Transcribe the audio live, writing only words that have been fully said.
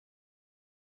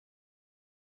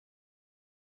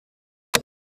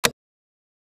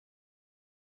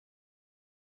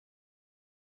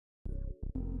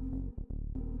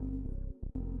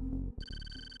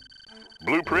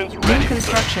Blueprints New ready.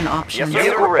 construction options. Yes, sir.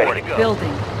 Vehicle ready to go.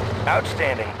 Building.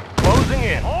 Outstanding. Closing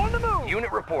in. On the move.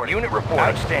 Unit reporting. Unit reporting.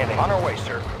 Outstanding. On our way,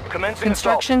 sir. Commencing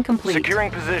Construction assault. complete. Securing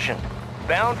position.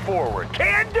 Bound forward.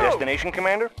 Can do. Destination,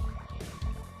 Commander?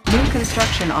 New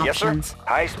construction Yes, sir. options.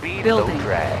 High speed, Building. low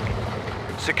drag.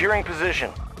 Securing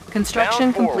position.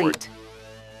 Construction Bound forward. complete.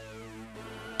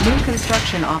 New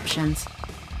construction options.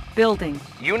 Building.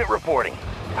 Unit reporting.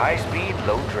 High speed,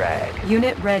 low drag.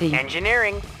 Unit ready.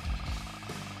 Engineering.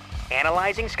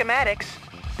 Analyzing schematics.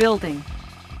 Building.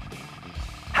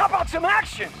 How about some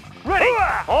action? Ready.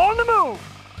 On the move.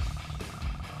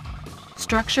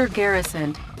 Structure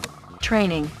garrisoned.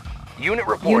 Training. Unit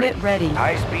reporting. Unit ready.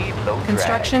 High speed, low drag.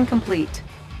 Construction complete.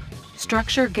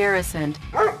 Structure garrisoned.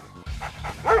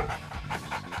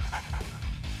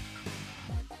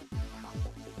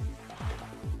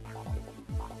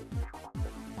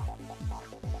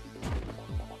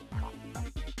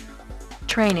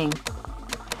 Training.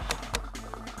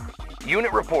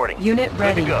 Unit reporting. Unit Good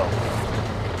ready. to go.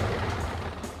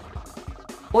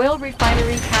 Oil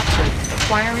refinery captured.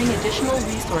 Acquiring additional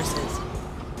resources.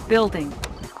 Building.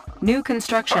 New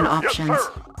construction options. Yes,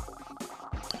 sir.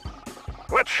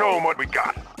 Let's show them what we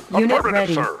got. Unit Affirmative,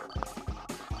 ready. sir.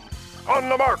 On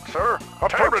the mark, sir.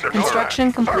 Affirmative,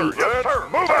 Construction sir. complete. Sir, yes, sir.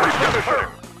 Move out. Yes,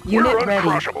 sir. Unit We're ready.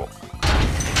 uncrushable.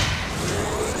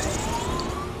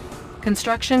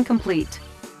 Construction complete.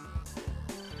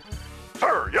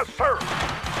 Sir, yes, sir.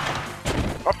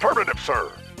 Affirmative,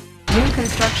 sir. New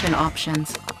construction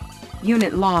options.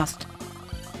 Unit lost.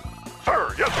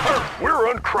 Sir, yes, sir.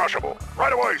 We're uncrushable.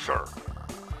 Right away, sir.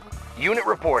 Unit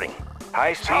reporting.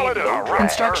 High speed, Solid as low a drag.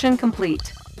 Construction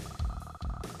complete.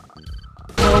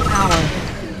 Low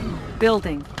power.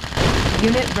 Building.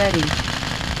 Unit ready.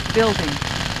 Building.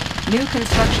 New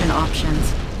construction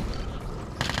options.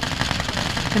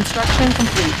 Construction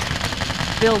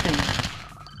complete. Building.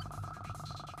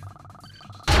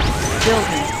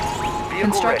 Building. Vehicle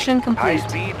Construction ready. complete. High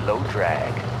speed, low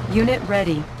drag. Unit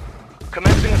ready.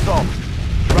 Commencing assault.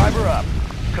 Driver up.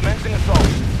 Commencing assault.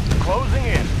 Closing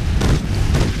in.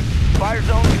 Fire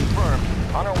zone confirmed.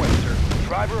 On our way, sir.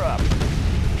 Driver up.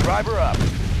 Driver up.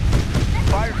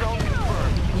 Fire zone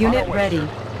confirmed. Unit On our way, ready.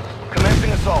 sir.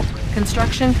 Commencing assault.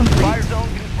 Construction Fire complete. zone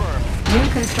confirmed. New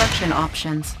construction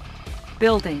options.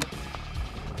 Building.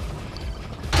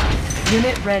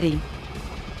 Unit ready.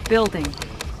 Building.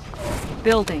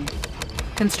 Building.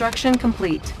 Construction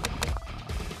complete.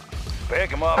 Pick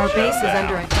him up. Our base is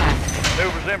under attack.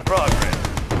 Maneuvers in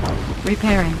progress.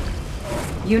 Repairing.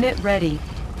 Unit ready.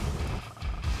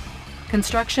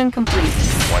 Construction complete.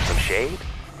 Want some shade?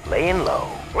 Laying low.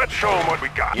 Let's show them what we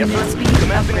got. Yes, Unit sir. speed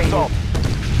Commencing upgraded. assault.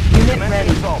 Unit Commencing ready.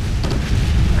 assault.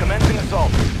 Commencing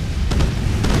assault.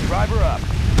 Driver up.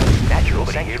 Natural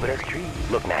sanctuary.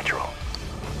 Look natural.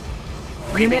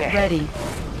 Unit ahead. ready.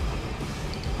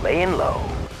 Laying low.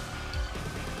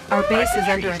 Our base is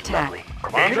under Trees, attack. lovely.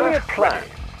 Give me a plan.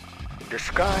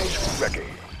 Disguise ready.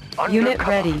 Unit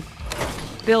Undercover. ready.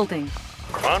 Building.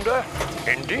 Commander,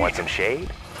 indeed. Want some shade?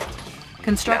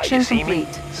 Construction now you see complete.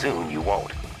 me, soon you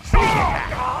won't.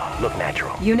 Look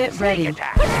natural. Unit ready.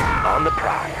 On the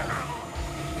prowl.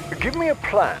 Give me a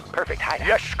plan. Perfect hideout.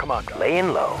 Yes, Commander.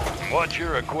 Laying low. What's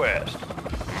your request?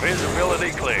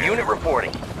 Visibility clear. Unit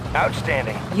reporting.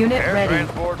 Outstanding. Unit Air ready.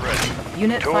 transport ready.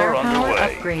 Unit Tour firepower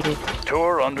underway. upgraded.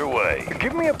 Tour underway.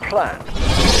 Give me a plan.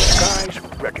 Disguise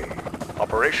ready.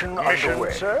 Operation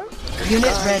underway. Sir?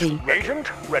 Unit ready. Agent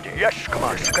ready. Yes,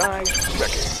 Commander. Disguise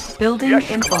ready. Building Yes,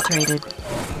 Commander. infiltrated.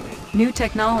 New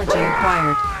technology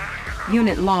acquired.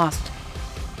 Unit lost.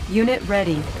 Unit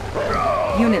ready.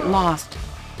 Unit lost.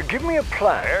 Give me a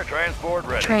plan. Air transport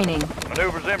ready. Training.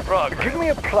 Maneuvers in progress. Give me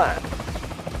a plan.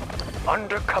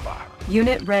 Undercover.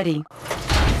 Unit ready.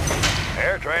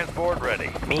 Air transport ready.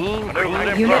 Mean Maneuvers green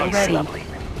in Unit progress. ready. lovely.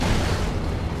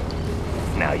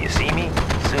 Now you see me,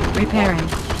 soon you Repairing.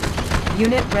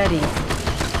 Unit ready.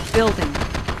 Building.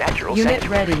 won't. Natural Unit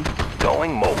sanctuary. ready.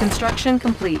 Going mobile. Construction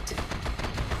complete.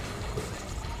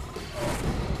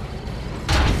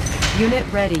 Unit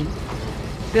ready.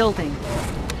 Building.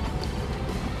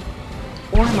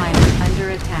 Ore miner under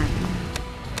attack.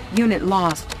 Unit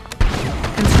lost.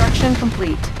 Construction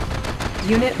complete.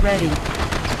 Unit ready.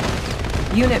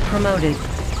 Unit promoted.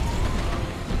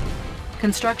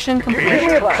 Construction Give me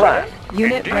complete. a plan.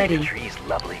 Unit Indeed. ready. The tree's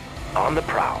lovely. On the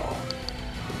prowl.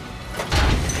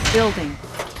 Building.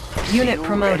 Unit Seal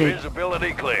promoted.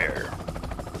 Visibility clear.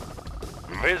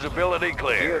 Visibility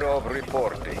clear. Here of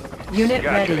reporting. Unit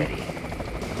Gotcha. ready.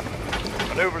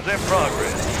 Maneuvers in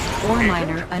progress. Ore Agent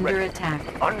miner under ready. attack.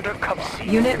 Undercover.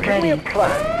 Unit Give me a ready.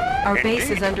 plan. Our base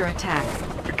Indeed. is under attack.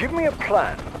 Give me a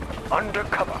plan.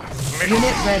 Undercover.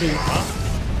 Unit ready.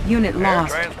 Unit Air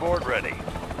lost. transport ready.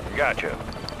 Gotcha.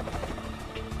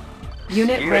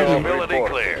 Unit ready. Mobility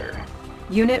clear.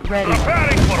 Unit ready.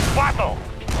 Preparing for battle.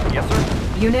 Yes,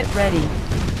 sir. Unit ready.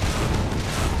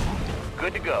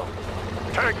 Good to go.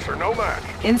 Tanks are no match.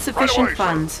 Insufficient Right away, sir.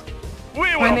 funds. We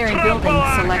will Primary trample building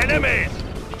our selected. enemies.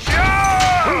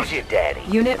 Charge! Who's your daddy?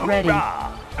 Unit ready.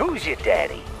 Hoorah! Who's your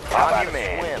daddy? How I'm about your a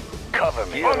man. swim? Cover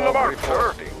me. On the mark,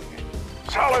 sir.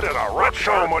 Solid as a rock.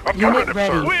 Show them what we Unit got.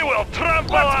 ready. We will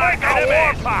trample our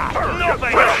enemies.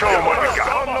 Nothing Let's show them else. what we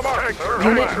got. On the mark, sir.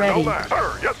 Unit ready. No match.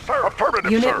 Sir, yes, sir.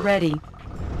 Affirmative, Unit sir. ready.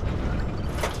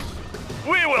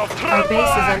 We will trample base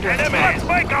is our under enemies. attack. Let's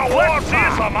make a war. Let's see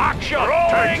some action.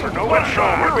 Tanks are no match. Show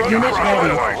them what we got. Unit Right ready.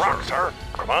 away, rock, sir.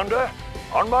 Commander,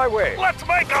 on my way. Let's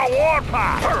make a war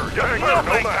path. Sir, yes, sir. No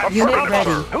Nothing match. can Unit stop us.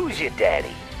 ready. Who's your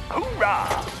daddy?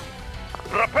 Hoorah!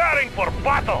 Preparing for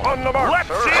battle. On the mark, Let's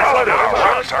sir. see Solid some as a rock,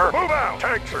 action. sir. Move out.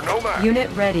 Tanks are no match. Unit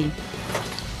ready.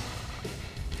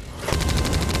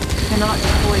 Cannot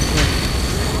deploy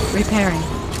here. Repairing.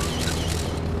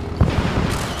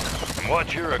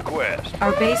 What's your request?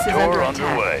 Our base is under Tour attack.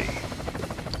 underway.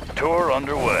 Tour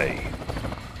underway.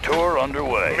 Tour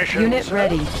underway. Mission Unit set.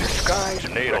 ready. Disguise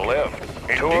Need a ready. lift.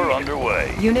 Indeed. Tour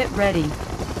underway. Unit ready.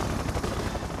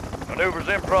 Maneuvers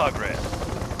in progress.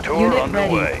 Tour Unit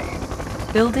underway.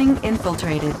 Building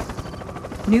infiltrated.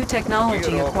 New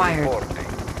technology Gear acquired.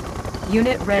 reporting.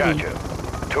 Unit ready.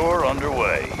 Gotcha. Tour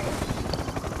underway.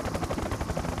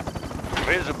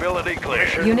 Visibility clear.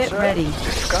 Mission Unit set. ready.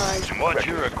 Disguise What's ready.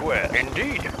 your request?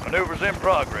 Indeed. Maneuvers in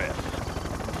progress.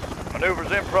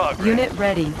 Maneuvers in progress. Unit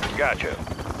ready. Gotcha.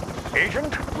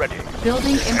 Agent ready.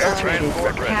 Building infiltrated.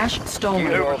 transport ready. Cash stolen.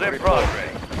 Maneuvers in progress.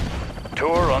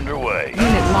 Tour underway.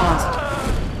 Unit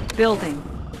lost. Building.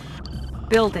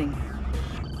 Building.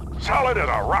 Solid as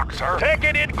a rock, sir. Take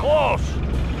it in close.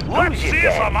 Let's Who's your see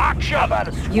daddy? some action. How about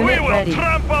a swim? Unit We will ready.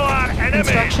 trample our enemies.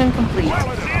 Construction complete.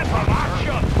 Let's see some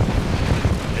action.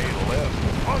 Need a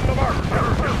lift. On the mark, sir.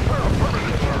 Yes, sir.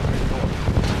 Affirmative,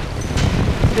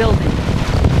 sir. Building.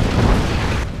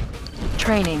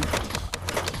 Training.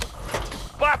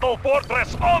 Battle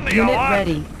fortress on the Unit alert.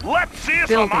 ready. Let's see some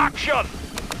Building. action.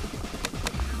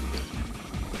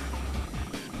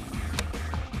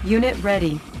 Unit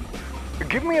ready.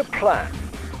 Give me a plan.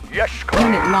 Yes, Unit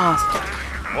Commander. lost.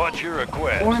 What's your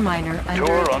request? Ore miner under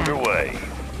Tour attack. underway.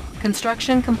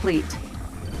 Construction complete.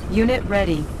 Unit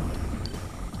ready.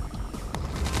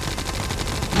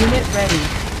 Unit ready.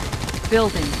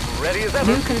 Building. Ready as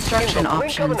ever. New construction In the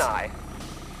blink of options. an eye.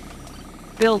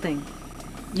 Building.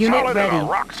 Unit Solid as a ready.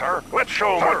 rock, sir. Let's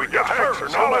show them what we got. Tanks are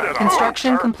solid as a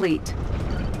Construction rock, sir. complete.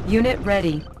 Unit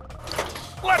ready.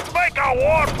 Let's make a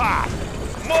war path.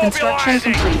 Construction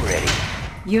Mobilizing. complete. Ready.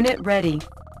 Unit ready.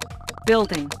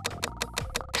 Building.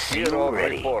 Zero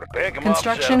ready. Pick 'em up,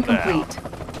 Construction settle down.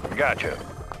 complete. Gotcha.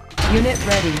 Unit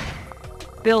ready.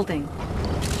 Building.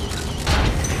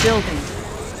 Building.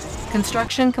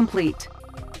 Construction complete.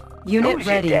 Unit Who's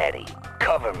ready. your daddy?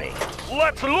 Cover me.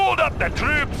 Let's load up the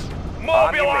troops.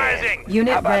 Mobilizing.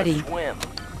 Unit How about ready. a swim?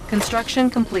 Construction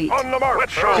complete. On the mark.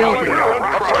 Let's show them Building. what we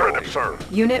got. Affirmative, sir.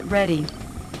 Unit ready.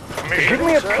 Give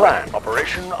me a plan.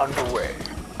 Operation underway.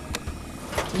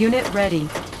 Unit ready.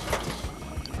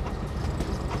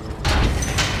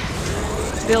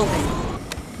 Building.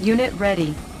 Unit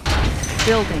ready.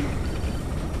 Building.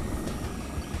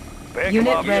 Pick 'em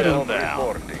Unit up, ready. settle down.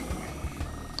 Reporting.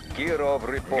 Gear of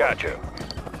report. Gotcha.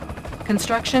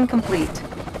 Construction complete.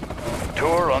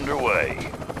 Tour underway.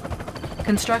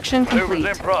 Construction Maneuvers complete.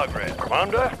 in progress.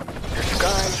 Commander,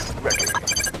 disguise ready.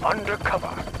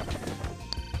 Undercover.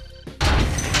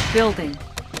 Building.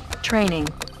 Training.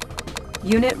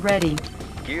 Unit ready.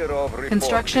 Gear of report.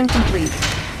 Construction complete.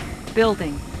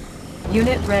 Building.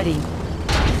 Unit ready.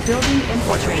 Building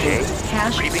infiltrated.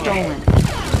 Cash Creeping stolen.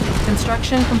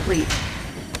 Construction complete.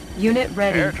 Unit Air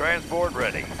ready. transport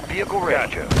ready. Vehicle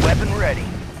ready. Gotcha. Weapon ready.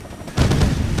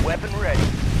 Weapon ready.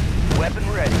 Weapon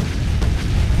ready.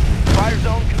 Fire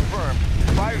zone confirmed.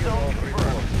 Fire zone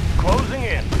confirmed. Closing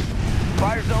in.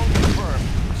 Fire zone confirmed.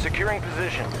 Securing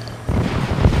position.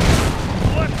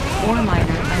 Ore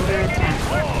miner under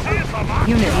attack.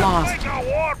 Unit lost.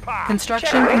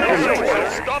 Construction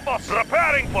complete. Stop us.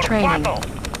 Preparing for Training. battle.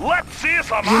 Let's see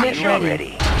some Unit action.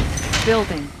 ready.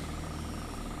 Building.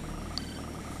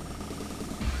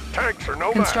 Tanks are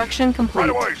no Construction match. complete. Right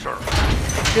away, sir.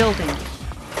 Building.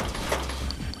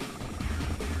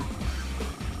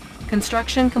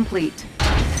 Construction complete.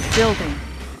 Building.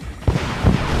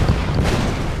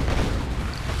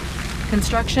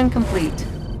 Construction complete.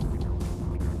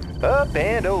 Up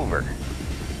and over.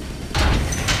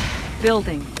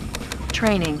 Building.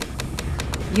 Training.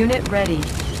 Unit ready.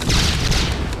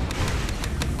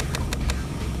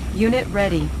 Unit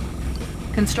ready.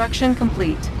 Construction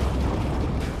complete.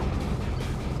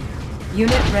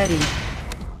 Unit ready.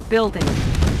 Building.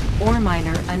 Ore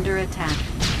miner under attack.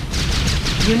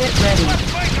 Unit ready.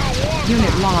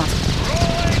 Unit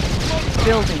lost.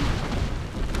 Building.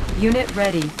 Unit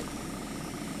ready.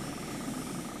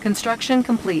 Construction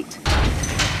complete.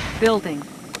 Building.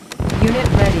 Unit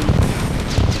ready.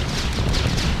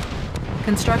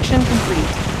 Construction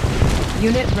complete.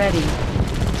 Unit ready.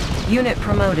 Unit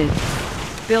promoted.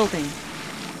 Building.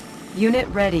 Unit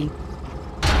ready.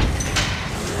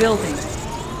 Building.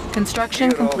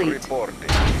 Construction complete.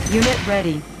 Unit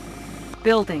ready.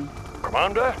 Building.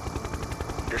 Commander?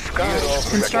 Disguise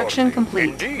Construction ready. complete.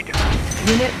 Indeed.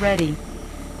 Unit ready.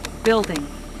 Building.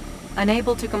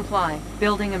 Unable to comply.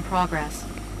 Building in progress.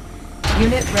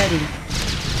 Unit ready.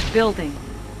 Building.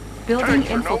 Building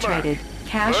Tanks are infiltrated.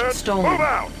 Cache Let's stolen. Move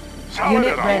out. Solid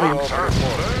Unit and ready. armed, sir.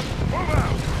 Let's move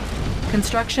out.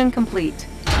 Construction complete.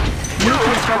 New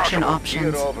construction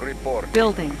options.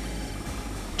 Building.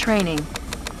 Training.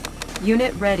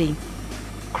 Unit ready.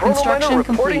 Construction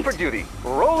reporting complete. for duty.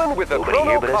 Rolling with the Nobody here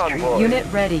chrono but us convoy. Unit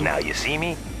ready. Now you see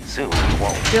me? Soon you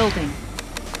won't. Building.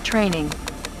 Training.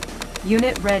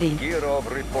 Unit ready. Gear of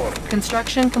report.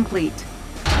 Construction complete.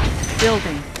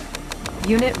 Building.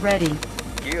 Unit ready.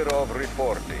 Gear of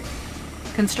reporting.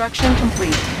 Construction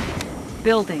complete.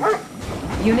 Building.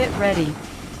 Unit ready.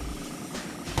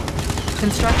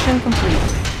 Construction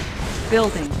complete.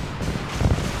 Building.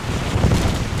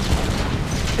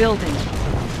 Building.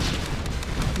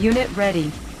 Unit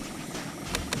ready.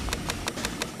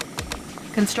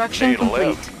 Construction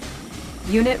complete.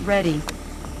 Unit ready.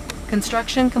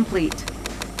 Construction complete.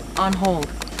 On hold.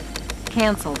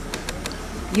 Cancelled.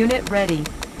 Unit ready.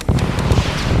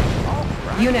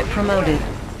 Unit promoted.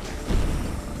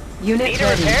 Unit Need a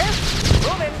ready. repair?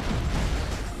 Moving.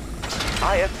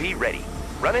 IFV ready.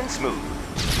 Running smooth.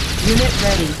 Unit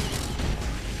ready.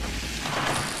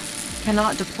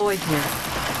 Cannot deploy here.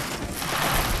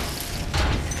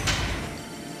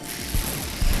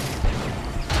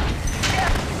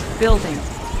 Building.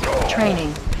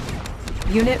 Training.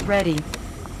 Unit ready.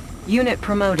 Unit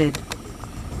promoted.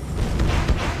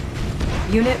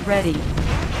 Unit ready.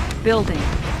 Building.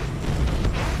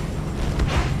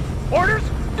 Orders,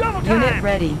 double time. Unit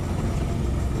ready.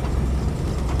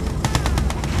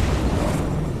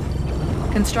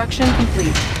 Construction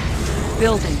complete.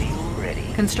 Building.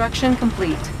 Ready. Construction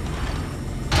complete.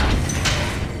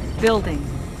 Building.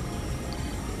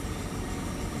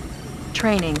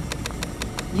 Training.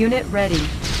 Unit ready.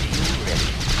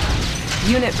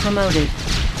 Unit promoted.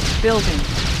 Building.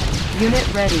 Unit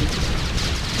ready.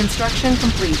 Construction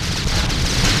complete.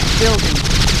 Building.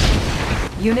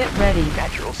 Unit ready.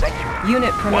 Natural sanctuary.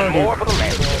 Unit One promoted. more for the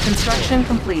land. Construction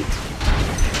complete.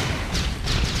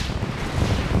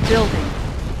 Building.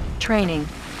 Training.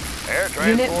 Air transport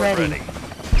Unit ready.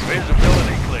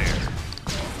 Visibility clear.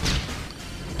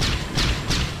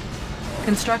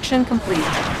 Construction complete.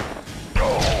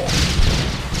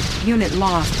 Unit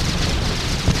lost.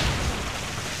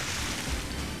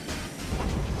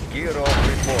 Gear of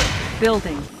report.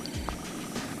 Building.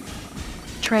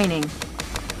 Training.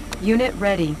 Unit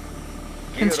ready.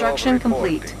 Construction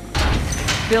complete.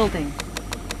 Building.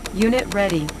 Unit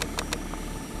ready.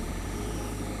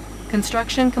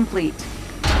 Construction complete.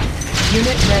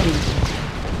 Unit ready.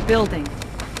 Building.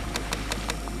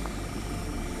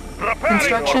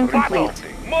 Construction complete.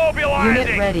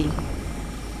 Unit ready.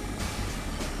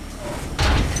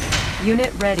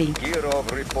 Unit ready. Gear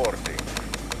of reporting.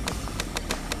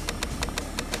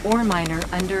 Ore miner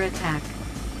under attack.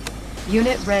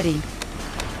 Unit ready.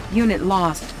 Unit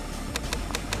lost.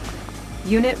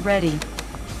 Unit ready.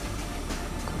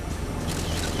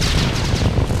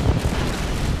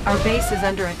 Our base is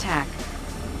under attack.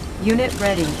 Unit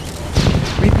ready.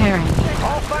 Repairing.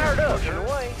 All fired up.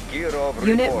 Away. Gear of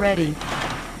Unit reporting. ready.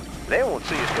 They won't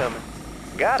see us coming.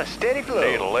 Got a steady flow.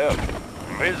 Need a lift.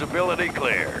 Visibility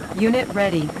clear. Unit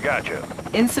ready. Gotcha.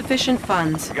 Insufficient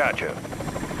funds. Gotcha.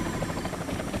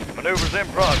 Maneuvers in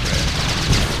progress.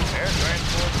 Air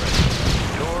transport ready.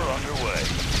 Tour underway.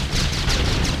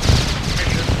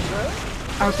 Mission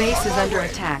set. Our base is under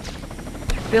attack.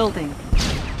 Building.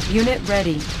 Unit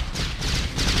ready.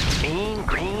 Mean,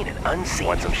 green, and unseen.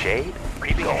 Want some shade?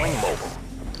 Creeping going mobile.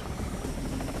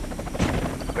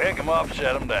 Pick 'em up,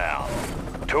 set 'em down.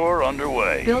 Tour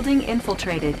underway. Building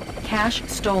infiltrated. Cache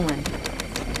stolen.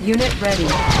 Unit ready.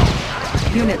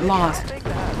 Unit lost.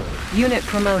 Unit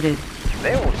promoted.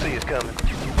 They won't see us coming.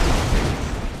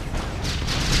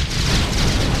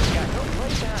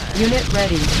 Unit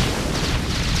ready.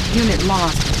 Unit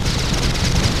lost.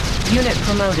 Unit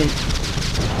promoted.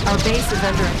 Our base is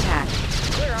under attack.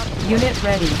 Unit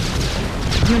ready.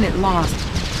 Unit lost.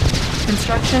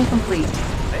 Construction complete.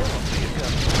 They won't see it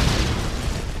coming.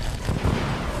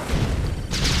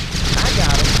 I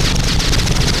got him.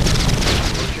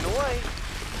 Pushing away.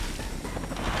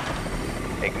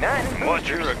 Igniting. What's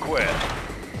your request?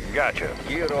 Gotcha.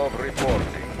 Gear of reporting.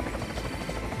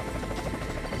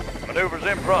 Maneuvers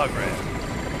in progress.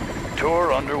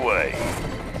 Tour underway.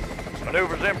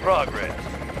 Maneuvers in progress.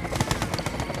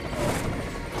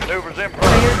 Maneuvers in Player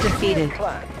progress. defeated.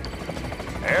 Plan.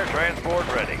 Air transport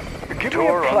ready. Give me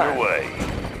Tour a plan. underway.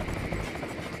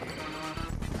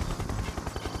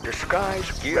 Disguise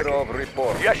gear of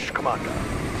report. Yes, Commander.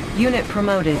 Unit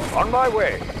promoted. On my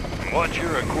way. What's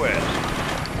your request?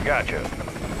 Gotcha.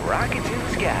 Rockets in the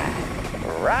sky.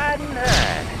 Riding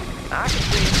high. I can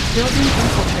see it. Building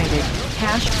infiltrated.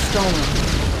 Cash stolen.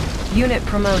 Unit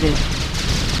promoted.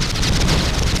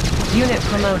 Unit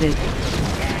promoted.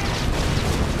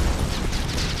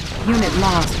 Unit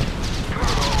lost.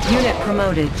 Unit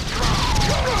promoted.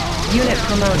 Unit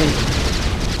promoted.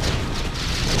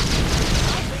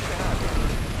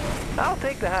 I'll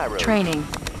take the high road. Training.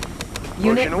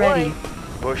 Unit Pushing ready. away.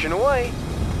 Pushing away.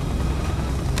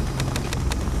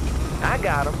 I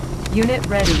got him. Unit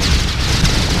ready.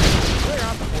 Clear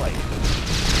out the place.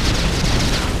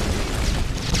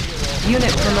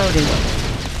 Unit promoted.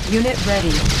 Unit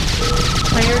ready.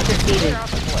 Player defeated. Clear out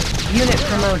the place. Unit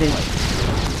promoted.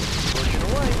 Pushing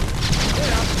away.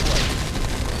 Clear out the place.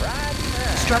 Riding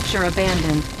high. Structure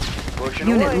abandoned. Pushing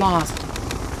Unit away. lost.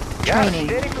 Got a Training.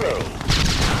 steady flow.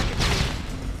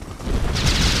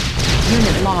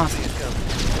 Unit lost.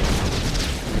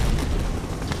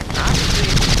 I can see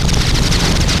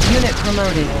it. Unit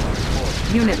promoted.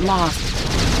 Unit lost.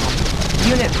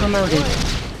 Unit promoted.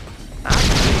 I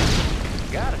can see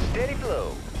it. Got a steady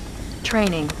flow.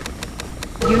 Training.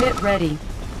 Unit ready.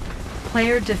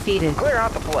 Player defeated. Clear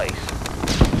out the place.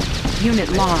 Unit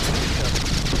lost.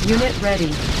 Unit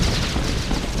ready.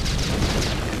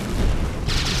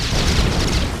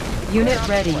 Unit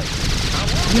ready.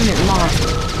 Unit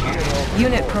lost.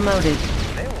 Unit promoted.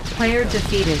 Player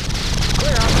defeated.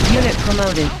 Clear out the Unit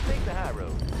promoted. I'll take the high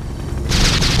road.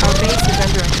 Our base is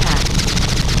under attack.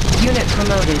 Unit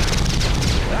promoted.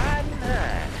 Riding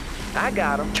high. I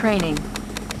got him. Training.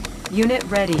 Unit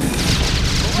ready.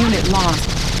 Unit lost.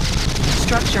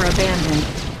 Structure abandoned.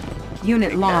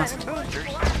 Unit lost. Boosters.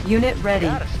 Unit ready.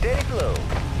 Got a steady flow.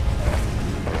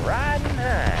 Riding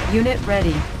high. Unit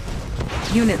ready.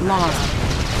 Unit lost.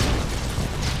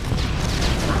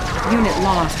 Unit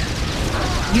lost.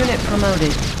 Unit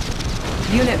promoted.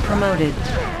 Unit promoted.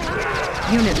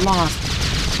 Unit lost.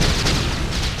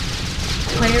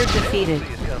 Player defeated.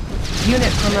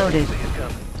 Unit promoted.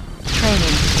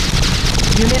 Training.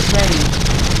 Unit ready.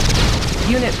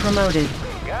 Unit promoted.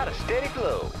 Got a steady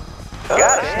flow.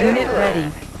 Got a steady Unit flow.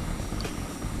 ready.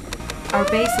 Our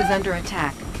base is under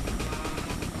attack.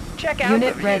 Check out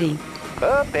Unit the view. ready.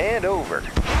 Up and over.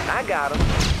 I got him.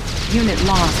 Unit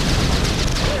lost.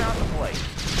 Clear out the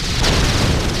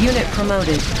place. Unit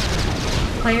promoted.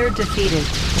 Player defeated.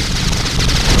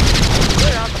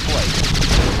 Clear out the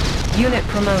place. Unit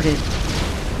promoted.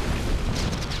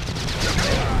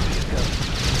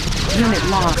 Unit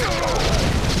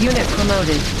lost. Unit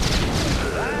promoted.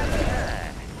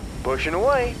 Pushing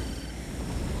away.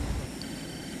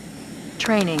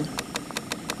 Training.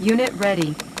 Unit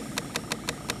ready.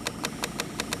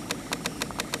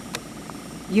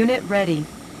 Unit ready.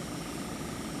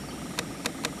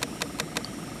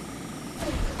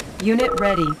 Unit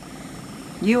ready.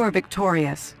 You are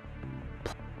victorious.